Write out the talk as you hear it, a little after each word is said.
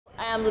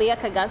am Leah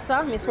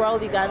Kagasa, Miss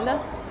World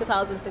Uganda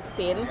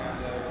 2016.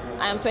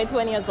 I am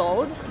 21 years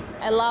old.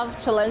 I love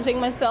challenging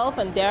myself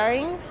and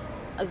daring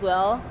as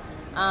well.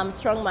 I'm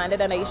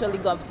strong-minded and I usually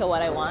go after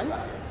what I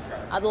want.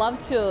 I'd love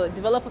to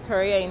develop a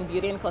career in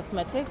beauty and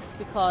cosmetics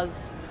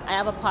because I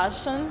have a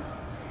passion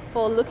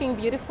for looking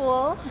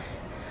beautiful.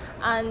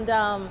 And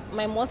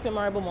my most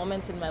memorable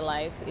moment in my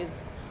life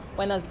is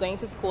when I was going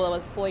to school. I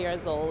was 4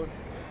 years old.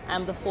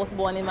 I'm the fourth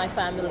born in my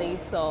family,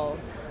 so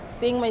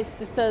seeing my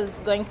sisters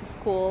going to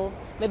school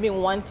made me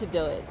want to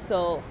do it.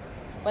 So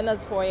when I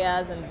was 4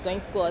 years and going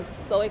to school, I was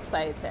so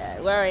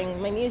excited,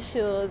 wearing my new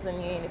shoes and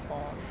new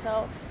uniform.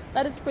 So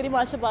that is pretty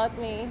much about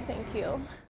me. Thank you.